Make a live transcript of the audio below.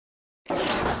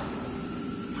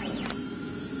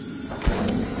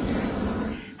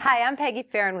Hi, I'm Peggy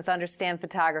Farren with Understand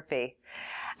Photography.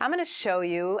 I'm going to show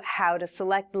you how to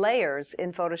select layers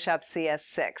in Photoshop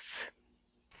CS6.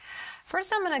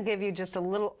 First, I'm going to give you just a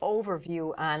little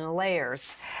overview on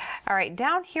layers. All right,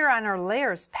 down here on our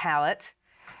layers palette,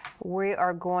 we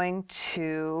are going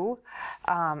to,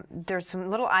 there's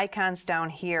some little icons down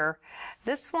here.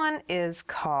 This one is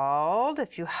called,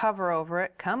 if you hover over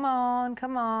it, come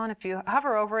on, if you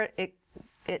hover over it,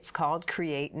 it's called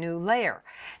Create New Layer.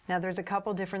 Now there's a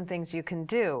couple different things you can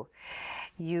do.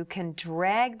 You can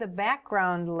drag the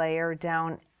background layer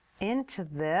down into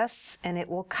this and it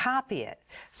will copy it.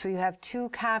 So you have two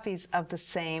copies of the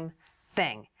same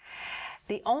thing.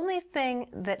 The only thing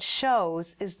that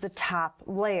shows is the top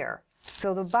layer.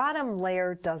 So the bottom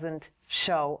layer doesn't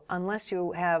show unless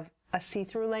you have a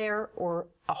see-through layer or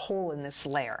a hole in this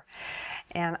layer.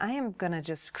 And I am going to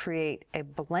just create a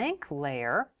blank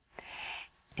layer.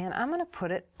 And I'm going to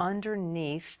put it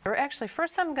underneath, or actually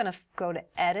first I'm going to go to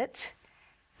Edit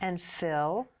and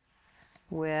Fill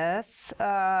with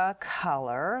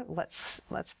color. Let's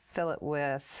fill it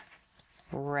with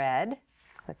red.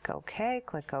 Click OK,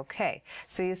 click OK.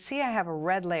 So you see I have a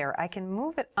red layer. I can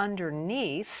move it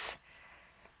underneath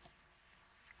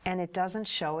and it doesn't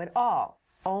show at all.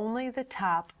 Only the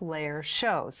top layer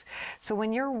shows. So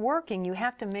when you're working, you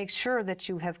have to make sure that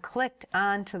you have clicked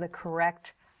onto the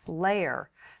correct layer,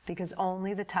 because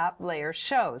only the top layer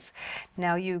shows.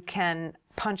 Now you can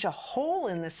punch a hole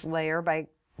in this layer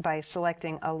by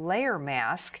selecting a layer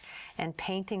mask and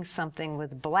painting something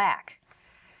with black.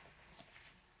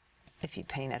 If you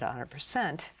paint it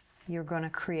 100%, you're going to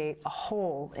create a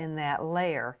hole in that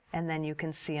layer and then you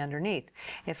can see underneath.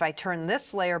 If I turn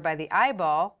this layer by the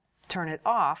eyeball, turn it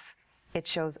off, it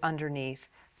shows underneath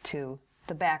to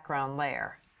the background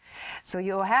layer. So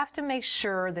you'll have to make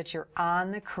sure that you're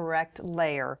on the correct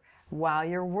layer while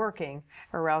you're working,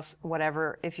 or else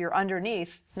whatever, if you're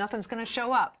underneath, nothing's going to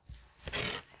show up.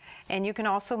 And you can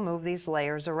also move these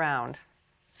layers around.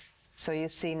 So you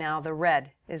see now the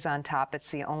red is on top.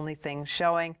 It's the only thing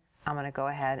showing. I'm going to go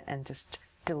ahead and just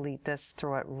delete this,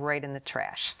 throw it right in the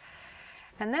trash.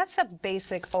 And that's a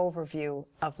basic overview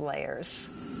of layers.